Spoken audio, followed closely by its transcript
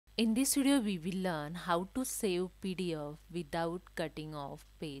In this video we will learn how to save PDF without cutting off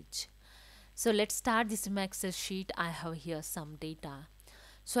page. So let's start this in my Excel sheet. I have here some data.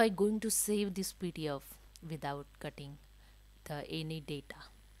 So I'm going to save this PDF without cutting the any data.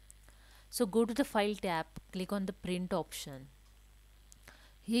 So go to the file tab, click on the print option.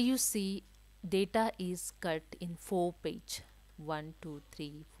 Here you see data is cut in 4 page. 1, 2,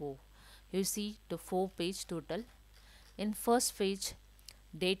 3, 4. You see the 4 page total. In first page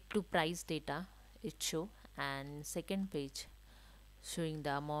date to price data it show, and second page showing the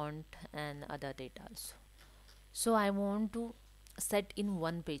amount and other data also. So I want to set in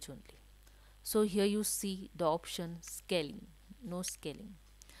one page only. So here you see the option scaling, no scaling.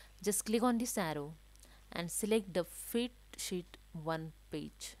 Just click on this arrow and select the fit sheet one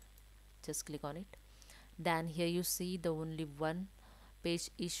page. Just click on it. Then here you see the only one page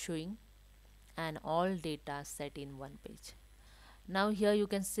is showing and all data set in one page. Now here you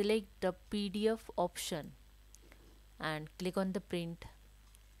can select the PDF option and click on the print,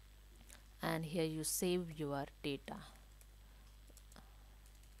 and here you save your data.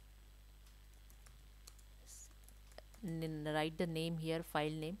 Write the name here, file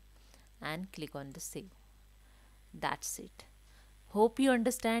name, and click on the save. That's it. Hope you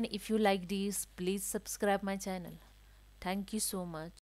understand. If you like this, please subscribe my channel. Thank you so much.